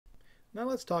Now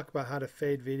let's talk about how to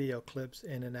fade video clips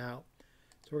in and out.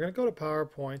 So we're going to go to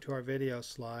PowerPoint to our video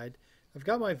slide. I've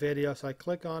got my video, so I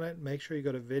click on it. Make sure you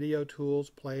go to Video Tools,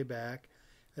 Playback,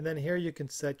 and then here you can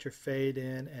set your fade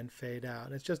in and fade out.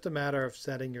 And it's just a matter of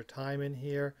setting your time in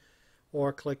here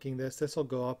or clicking this. This will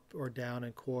go up or down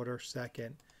in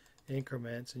quarter-second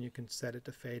increments, and you can set it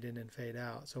to fade in and fade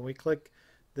out. So when we click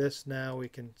this now, we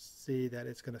can see that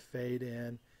it's going to fade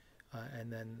in,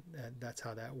 and that's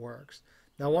how that works.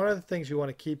 Now, one of the things you want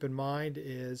to keep in mind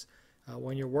is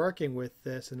when you're working with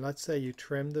this, and let's say you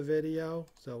trim the video,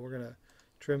 so we're going to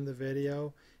trim the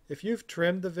video. If you've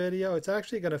trimmed the video, it's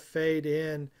actually going to fade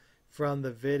in from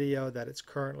the video that it's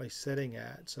currently sitting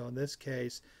at. So in this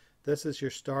case, this is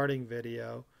your starting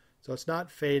video, so it's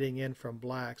not fading in from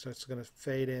black, so it's going to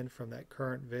fade in from that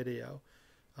current video,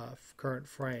 current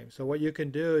frame. So what you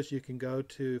can do is you can go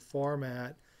to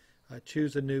Format,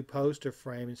 choose a new poster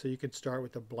frame, and so you can start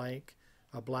with a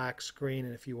black screen,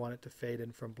 and if you want it to fade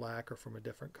in from black or from a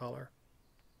different color.